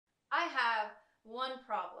have one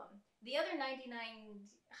problem. The other 9,900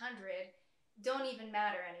 don't even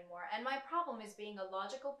matter anymore. And my problem is being a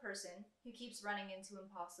logical person who keeps running into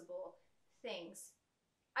impossible things.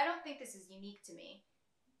 I don't think this is unique to me.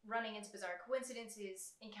 Running into bizarre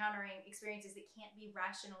coincidences, encountering experiences that can't be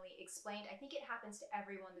rationally explained. I think it happens to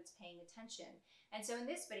everyone that's paying attention. And so in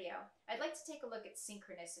this video, I'd like to take a look at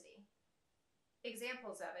synchronicity.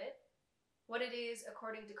 Examples of it, what it is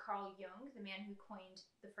according to Carl Jung, the man who coined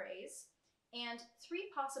the phrase, and 3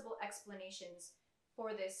 possible explanations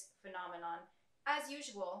for this phenomenon. As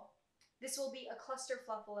usual, this will be a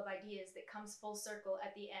clusterfluffle of ideas that comes full circle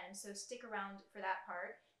at the end, so stick around for that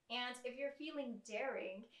part. And if you're feeling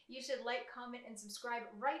daring, you should like, comment, and subscribe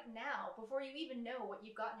right now before you even know what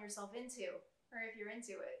you've gotten yourself into, or if you're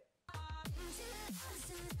into it.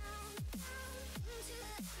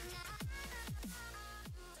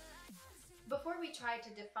 Before we try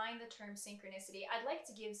to define the term synchronicity, I'd like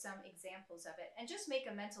to give some examples of it and just make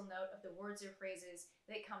a mental note of the words or phrases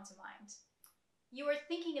that come to mind. You are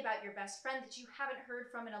thinking about your best friend that you haven't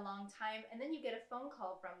heard from in a long time, and then you get a phone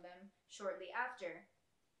call from them shortly after.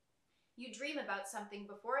 You dream about something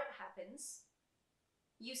before it happens.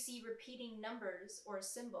 You see repeating numbers or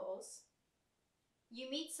symbols.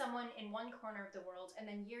 You meet someone in one corner of the world and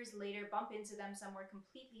then years later bump into them somewhere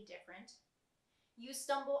completely different. You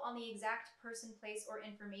stumble on the exact person, place, or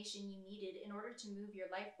information you needed in order to move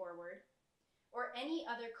your life forward. Or any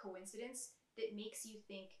other coincidence that makes you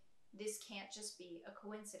think this can't just be a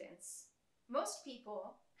coincidence. Most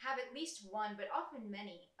people have at least one, but often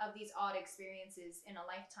many, of these odd experiences in a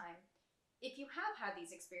lifetime. If you have had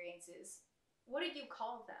these experiences, what did you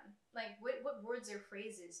call them? Like, what words or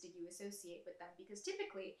phrases did you associate with them? Because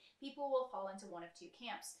typically, people will fall into one of 2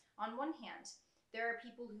 camps. On one hand, there are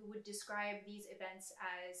people who would describe these events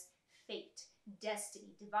as fate,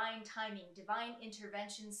 destiny, divine timing, divine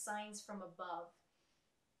intervention, signs from above.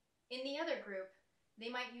 In the other group, they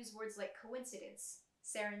might use words like coincidence,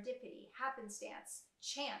 serendipity, happenstance,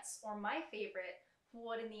 chance, or my favorite,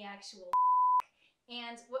 what in the actual.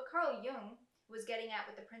 And what Carl Jung was getting at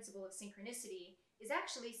with the principle of synchronicity is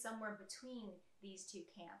actually somewhere between these 2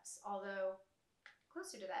 camps, although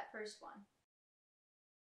closer to that first one.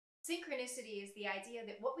 Synchronicity is the idea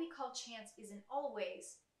that what we call chance isn't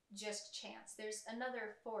always just chance. There's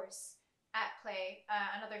another force at play,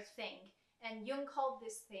 another thing. And Jung called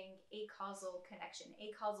this thing a causal connection,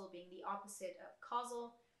 acausal being the opposite of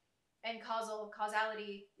causal. And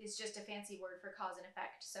causality is just a fancy word for cause and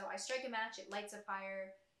effect. So I strike a match, it lights a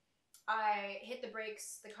fire. I hit the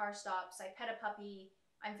brakes, the car stops. I pet a puppy,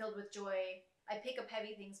 I'm filled with joy. I pick up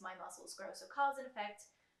heavy things, my muscles grow. So cause and effect,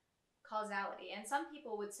 causality. And some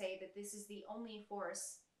people would say that this is the only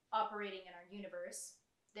force operating in our universe,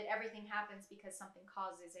 that everything happens because something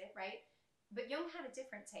causes it, right? But Jung had a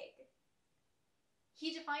different take.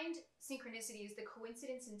 He defined synchronicity as the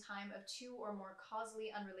coincidence in time of 2 or more causally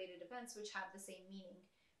unrelated events which have the same meaning.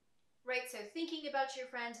 Right, so thinking about your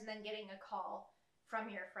friend and then getting a call from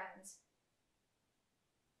your friends.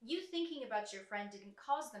 You thinking about your friend didn't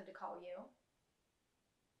cause them to call you,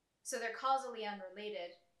 so they're causally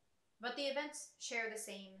unrelated, but the events share the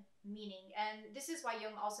same meaning. And this is why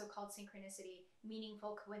Jung also called synchronicity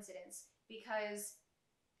meaningful coincidence, because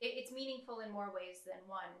it's meaningful in more ways than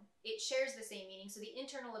one. It shares the same meaning. So the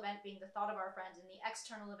internal event being the thought of our friend and the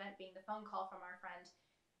external event being the phone call from our friend,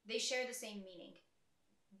 they share the same meaning,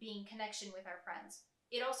 being connection with our friends.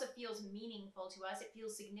 It also feels meaningful to us. It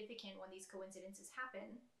feels significant when these coincidences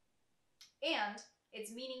happen. And it's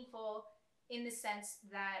meaningful in the sense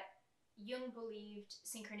that Jung believed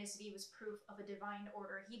synchronicity was proof of a divine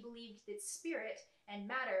order. He believed that spirit and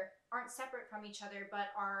matter aren't separate from each other, but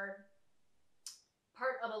are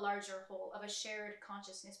part of a larger whole, of a shared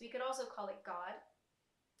consciousness. We could also call it God.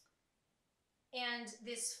 And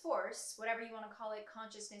this force, whatever you want to call it,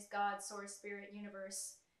 consciousness, God, source, spirit,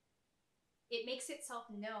 universe, it makes itself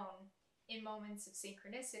known in moments of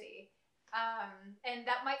synchronicity. And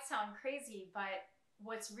that might sound crazy, but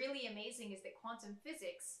what's really amazing is that quantum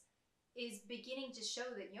physics is beginning to show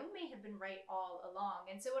that Jung may have been right all along.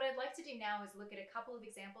 And so what I'd like to do now is look at a couple of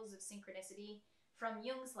examples of synchronicity from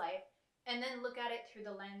Jung's life, and then look at it through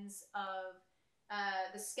the lens of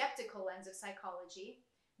the skeptical lens of psychology,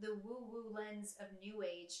 the woo-woo lens of New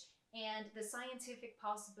Age, and the scientific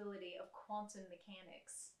possibility of quantum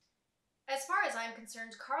mechanics. As far as I'm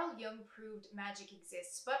concerned, Carl Jung proved magic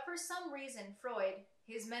exists, but for some reason Freud,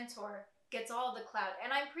 his mentor, gets all the clout.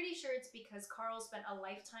 And I'm pretty sure it's because Carl spent a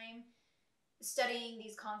lifetime studying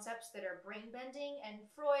these concepts that are brain-bending, and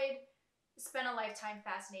Freud spent a lifetime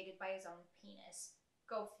fascinated by his own penis.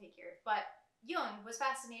 Go figure. But Jung was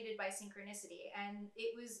fascinated by synchronicity, and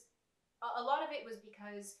it was a lot of it was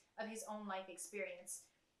because of his own life experience.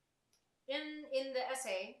 In the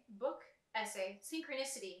book essay,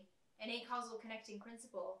 Synchronicity, an acausal connecting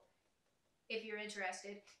principle, if you're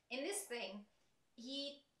interested, in this thing,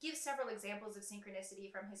 he gives several examples of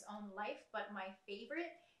synchronicity from his own life, but my favorite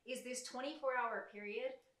is this 24-hour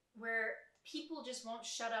period where people just won't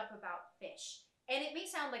shut up about fish. And it may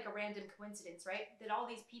sound like a random coincidence, right? That all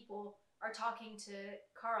these people are talking to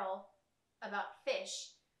Carl about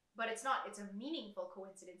fish, but it's not. It's a meaningful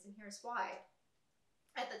coincidence, and here's why.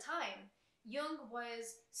 At the time, Jung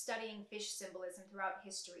was studying fish symbolism throughout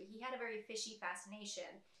history. He had a very fishy fascination.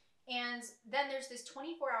 And then there's this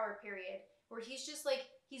 24-hour period where he's just like,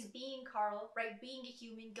 he's being Carl, right? Being a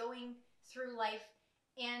human, going through life,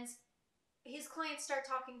 and his clients start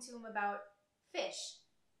talking to him about fish.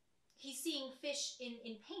 He's seeing fish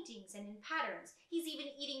in paintings and in patterns. He's even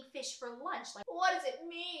eating fish for lunch. Like, what does it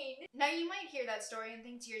mean? Now, you might hear that story and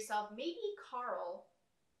think to yourself, maybe Carl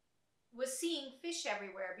was seeing fish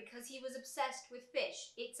everywhere because he was obsessed with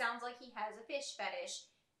fish. It sounds like he has a fish fetish.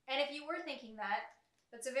 And if you were thinking that,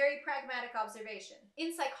 that's a very pragmatic observation.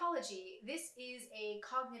 In psychology, this is a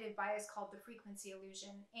cognitive bias called the frequency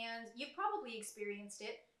illusion, and you've probably experienced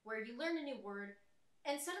it, where you learn a new word,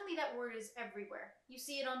 and suddenly that word is everywhere. You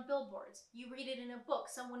see it on billboards, you read it in a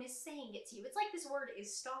book, someone is saying it to you. It's like this word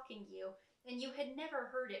is stalking you, and you had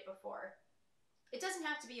never heard it before. It doesn't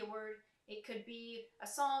have to be a word. It could be a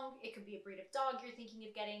song, it could be a breed of dog you're thinking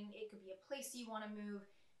of getting, it could be a place you want to move.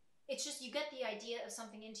 It's just you get the idea of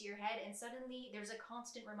something into your head and suddenly there's a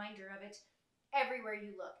constant reminder of it everywhere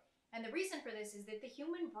you look. And the reason for this is that the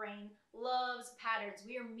human brain loves patterns.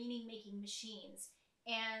 We are meaning-making machines.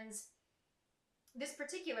 And this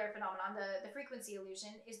particular phenomenon, the frequency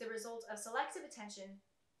illusion, is the result of selective attention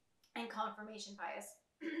and confirmation bias.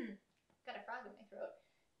 Got a frog in my throat.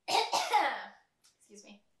 Excuse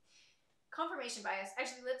me. Confirmation bias.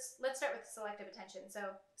 Actually, let's start with selective attention.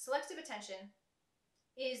 So, selective attention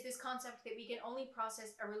is this concept that we can only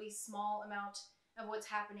process a really small amount of what's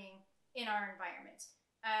happening in our environment.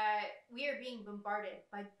 We are being bombarded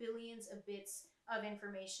by billions of bits of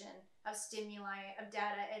information, of stimuli, of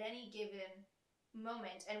data at any given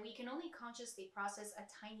moment, and we can only consciously process a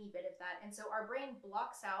tiny bit of that. And so our brain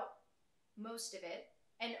blocks out most of it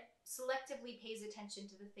and selectively pays attention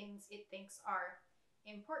to the things it thinks are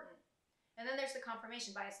important. And then there's the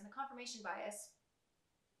confirmation bias, and the confirmation bias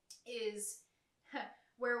is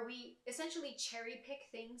where we essentially cherry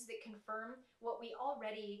pick things that confirm what we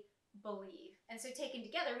already believe. And so taken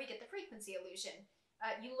together, we get the frequency illusion.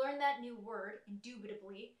 You learn that new word,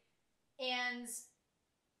 indubitably, and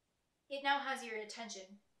it now has your attention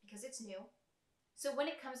because it's new. So when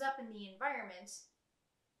it comes up in the environment,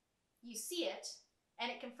 you see it,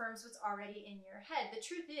 and it confirms what's already in your head. The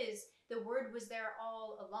truth is, the word was there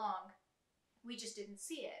all along. We just didn't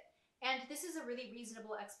see it. And this is a really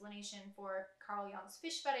reasonable explanation for Carl Jung's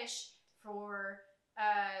fish fetish, for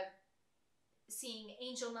seeing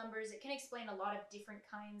angel numbers. It can explain a lot of different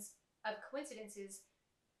kinds of coincidences,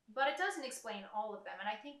 but it doesn't explain all of them. And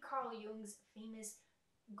I think Carl Jung's famous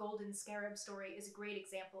golden scarab story is a great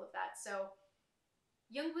example of that. So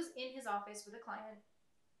Jung was in his office with a client,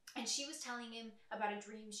 and she was telling him about a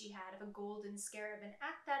dream she had of a golden scarab. And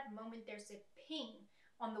at that moment, there's a ping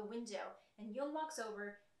on the window, and Jung walks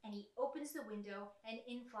over, and he opens the window, and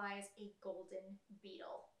in flies a golden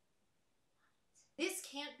beetle. This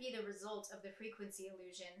can't be the result of the frequency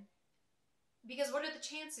illusion, because what are the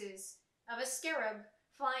chances of a scarab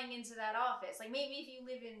flying into that office? Like, maybe if you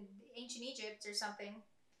live in ancient Egypt or something,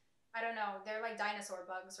 I don't know, they're like dinosaur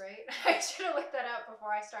bugs, right? I should have looked that up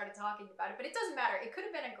before I started talking about it, but it doesn't matter. It could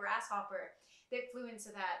have been a grasshopper that flew into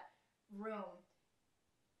that room.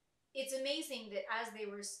 It's amazing that as they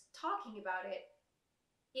were talking about it,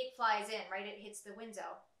 it flies in, right? It hits the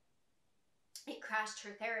window. It crashed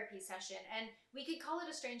her therapy session. And we could call it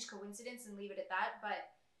a strange coincidence and leave it at that,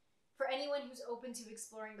 but for anyone who's open to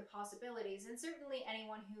exploring the possibilities, and certainly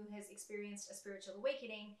anyone who has experienced a spiritual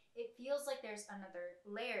awakening, it feels like there's another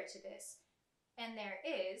layer to this. And there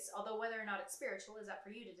is, although whether or not it's spiritual is up for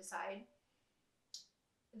you to decide.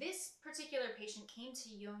 This particular patient came to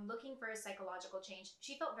Jung looking for a psychological change.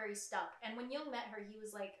 She felt very stuck. And when Jung met her, he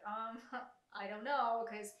was like, I don't know,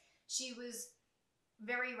 because she was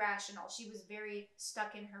very rational. She was very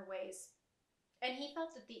stuck in her ways. And he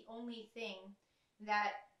felt that the only thing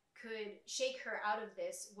that could shake her out of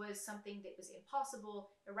this was something that was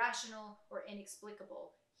impossible, irrational, or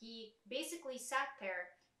inexplicable. He basically sat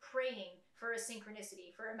there praying for a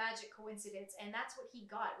synchronicity, for a magic coincidence, and that's what he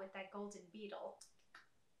got with that golden beetle.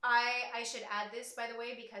 I should add this, by the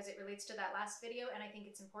way, because it relates to that last video, and I think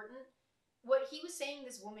it's important. What he was saying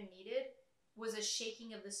this woman needed was a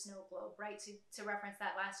shaking of the snow globe, right? To reference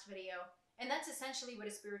that last video. And that's essentially what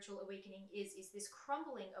a spiritual awakening is this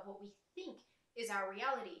crumbling of what we think is our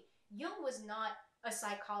reality. Jung was not a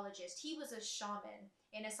psychologist. He was a shaman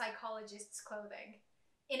in a psychologist's clothing.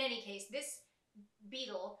 In any case, this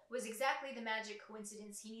beetle was exactly the magic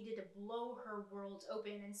coincidence he needed to blow her world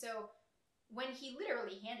open. And so when he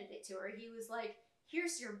literally handed it to her, he was like,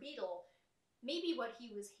 here's your beetle. Maybe what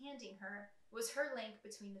he was handing her was her link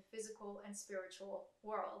between the physical and spiritual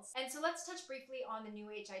worlds. And so let's touch briefly on the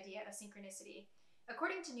New Age idea of synchronicity.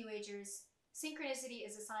 According to New Agers, synchronicity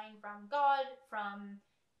is a sign from God, from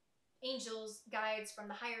angels, guides, from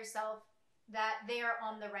the higher self, that they are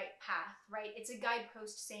on the right path, right? It's a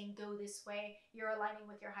guidepost saying, go this way, you're aligning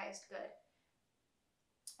with your highest good.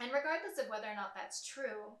 And regardless of whether or not that's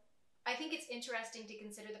true, I think it's interesting to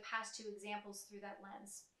consider the past two examples through that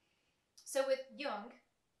lens. So with Jung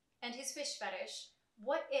and his fish fetish,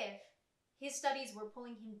 what if his studies were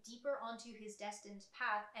pulling him deeper onto his destined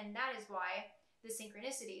path, and that is why the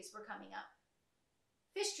synchronicities were coming up?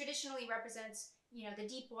 Fish traditionally represents, the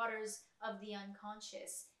deep waters of the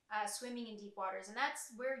unconscious, swimming in deep waters, and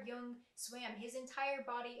that's where Jung swam. His entire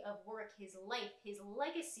body of work, his life, his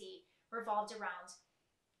legacy revolved around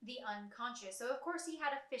the unconscious. So of course he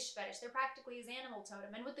had a fish fetish. They're practically his animal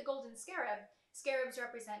totem. And with the golden scarab, scarabs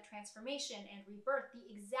represent transformation and rebirth, the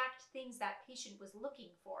exact things that patient was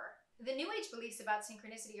looking for. The New Age beliefs about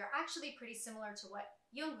synchronicity are actually pretty similar to what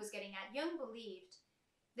Jung was getting at. Jung believed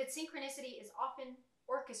that synchronicity is often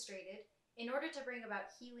orchestrated in order to bring about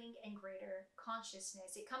healing and greater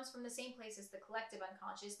consciousness. It comes from the same place as the collective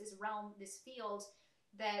unconscious, this realm, this field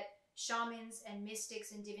that shamans and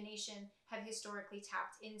mystics and divination have historically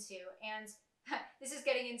tapped into. And this is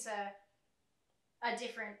getting into a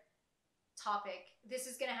different topic. This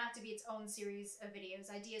is going to have to be its own series of videos,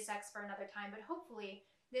 idea sex for another time, but hopefully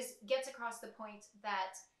this gets across the point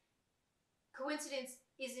that coincidence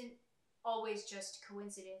isn't always just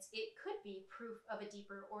coincidence. It could be proof of a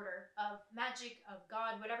deeper order of magic, of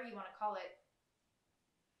God, whatever you want to call it.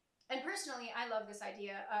 And personally, I love this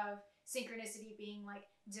idea of synchronicity being like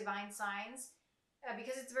divine signs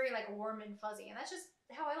because it's very like warm and fuzzy, and that's just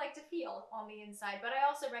how I like to feel on the inside. But I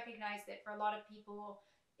also recognize that for a lot of people,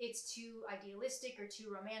 it's too idealistic or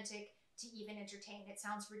too romantic to even entertain. It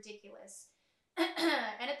sounds ridiculous.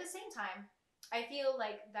 And at the same time, I feel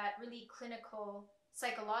like that really clinical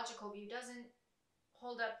psychological view doesn't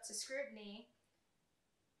hold up to scrutiny.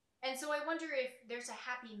 And so I wonder if there's a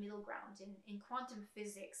happy middle ground in quantum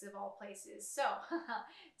physics of all places. So,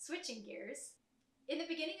 switching gears. In the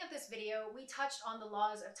beginning of this video, we touched on the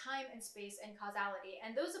laws of time and space and causality,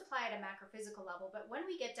 and those apply at a macrophysical level, but when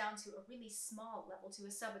we get down to a really small level, to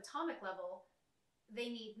a subatomic level, they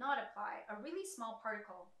need not apply. A really small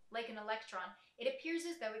particle, like an electron, it appears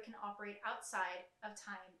as though it can operate outside of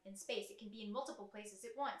time and space. It can be in multiple places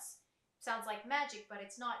at once. Sounds like magic, but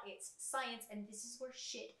it's not. It's science, and this is where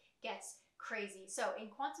shit gets crazy. So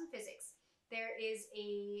in quantum physics, there is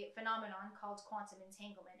a phenomenon called quantum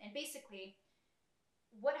entanglement, and basically,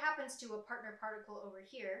 what happens to a partner particle over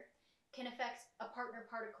here can affect a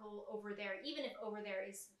partner particle over there, even if over there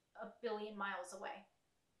is a billion miles away.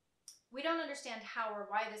 We don't understand how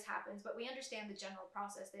or why this happens, but we understand the general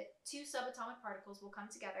process that two subatomic particles will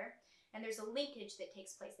come together, and there's a linkage that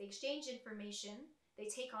takes place. They exchange information,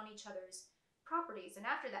 they take on each other's properties, and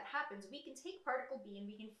after that happens, we can take particle B and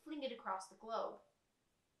we can fling it across the globe.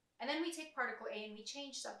 And then we take particle A and we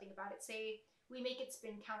change something about it. Say, we make it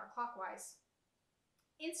spin counterclockwise.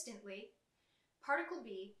 Instantly, particle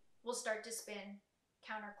B will start to spin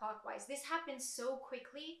counterclockwise. This happens so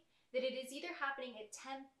quickly that it is either happening at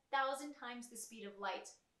 10,000 times the speed of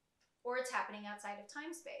light, or it's happening outside of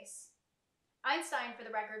time-space. Einstein, for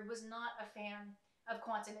the record, was not a fan of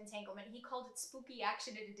quantum entanglement. He called it spooky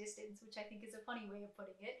action at a distance, which I think is a funny way of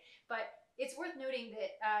putting it. But it's worth noting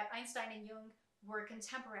that Einstein and Jung were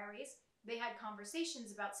contemporaries. They had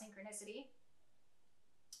conversations about synchronicity,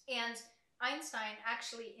 and Einstein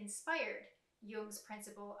actually inspired Jung's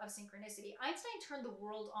principle of synchronicity. Einstein turned the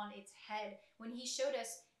world on its head when he showed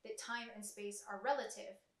us that time and space are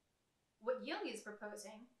relative. What Jung is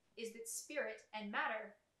proposing is that spirit and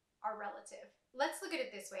matter are relative. Let's look at it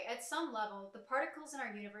this way. At some level, the particles in our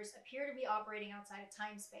universe appear to be operating outside of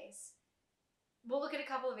time-space. We'll look at a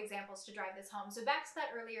couple of examples to drive this home. So back to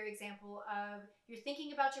that earlier example of you're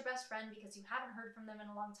thinking about your best friend because you haven't heard from them in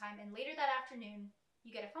a long time, and later that afternoon, you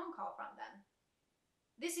get a phone call from them.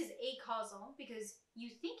 This is acausal because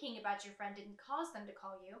you thinking about your friend didn't cause them to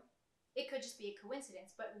call you. It could just be a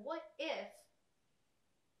coincidence. But what if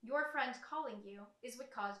your friend calling you is what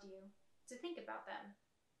caused you to think about them?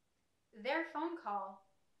 their phone call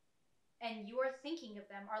and your thinking of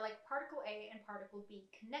them are like particle A and particle B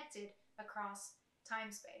connected across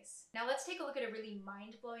time-space. Now let's take a look at a really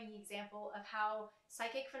mind-blowing example of how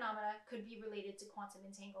psychic phenomena could be related to quantum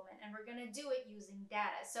entanglement, and we're going to do it using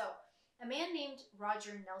data. So a man named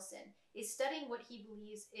Roger Nelson is studying what he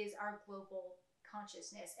believes is our global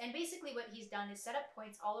consciousness, and basically what he's done is set up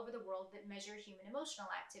points all over the world that measure human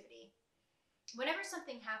emotional activity. Whenever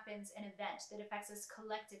something happens, an event that affects us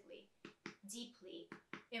collectively, deeply,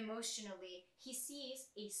 emotionally, he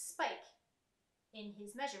sees a spike in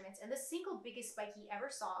his measurements. And the single biggest spike he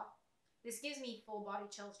ever saw, this gives me full body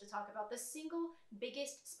chills to talk about, the single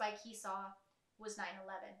biggest spike he saw was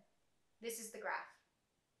 9/11. This is the graph.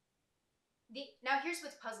 Now here's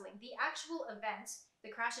what's puzzling. The actual event, the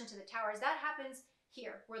crash into the towers, that happens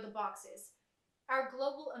here, where the box is. Our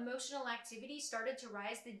global emotional activity started to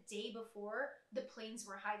rise the day before the planes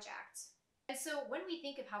were hijacked. And so when we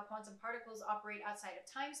think of how quantum particles operate outside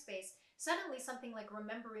of time-space, suddenly something like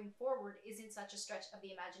remembering forward isn't such a stretch of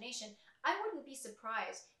the imagination. I wouldn't be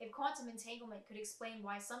surprised if quantum entanglement could explain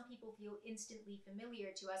why some people feel instantly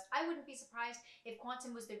familiar to us. I wouldn't be surprised if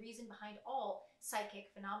quantum was the reason behind all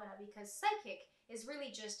psychic phenomena, because psychic is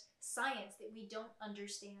really just science that we don't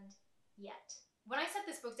understand yet. When I set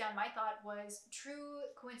this book down, my thought was true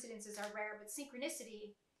coincidences are rare, but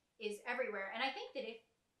synchronicity is everywhere. And I think that if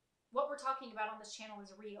what we're talking about on this channel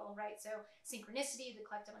is real, right? So synchronicity, the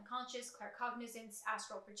collective unconscious, claircognizance,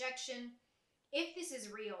 astral projection. If this is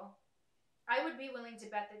real, I would be willing to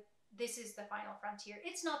bet that this is the final frontier.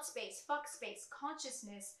 It's not space. Fuck space.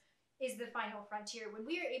 Consciousness is the final frontier. When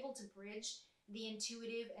we are able to bridge the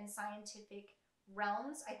intuitive and scientific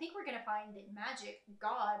realms, I think we're going to find that magic,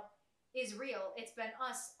 God, is real. It's been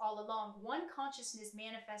us all along. One consciousness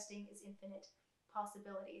manifesting is infinite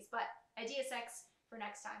possibilities. But idea sex for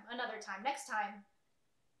next time, another time. Next time,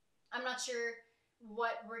 I'm not sure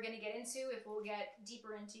what we're going to get into, if we'll get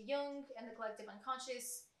deeper into Jung and the collective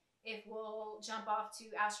unconscious, if we'll jump off to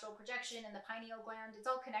astral projection and the pineal gland. It's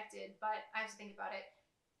all connected, but I have to think about it.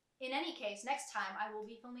 In any case, next time I will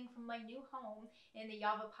be filming from my new home in the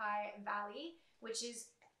Yavapai Valley, which is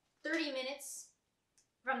 30 minutes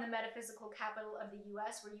from the metaphysical capital of the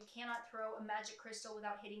US, where you cannot throw a magic crystal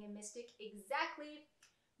without hitting a mystic. Exactly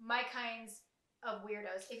my kinds of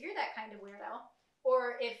weirdos. If you're that kind of weirdo,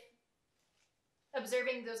 or if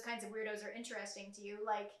observing those kinds of weirdos are interesting to you,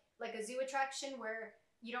 like a zoo attraction where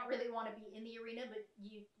you don't really want to be in the arena, but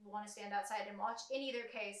you want to stand outside and watch, in either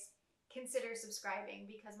case, consider subscribing,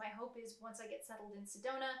 because my hope is once I get settled in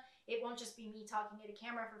Sedona, it won't just be me talking at a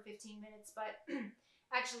camera for 15 minutes, but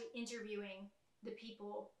actually interviewing the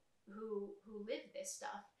people who live this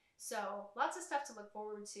stuff. So lots of stuff to look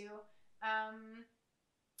forward to.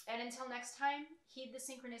 And until next time, heed the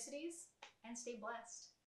synchronicities and stay blessed.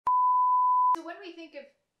 So when we think of,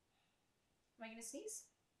 am I gonna sneeze?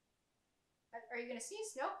 Are you gonna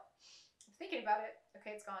sneeze? Nope. I'm thinking about it.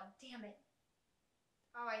 Okay, it's gone. Damn it.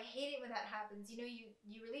 Oh, I hate it when that happens. You know,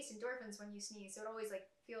 you release endorphins when you sneeze, so it always like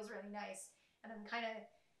feels really nice. And I'm kind of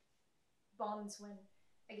bummed when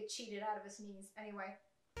I get cheated out of a sneeze. Anyway.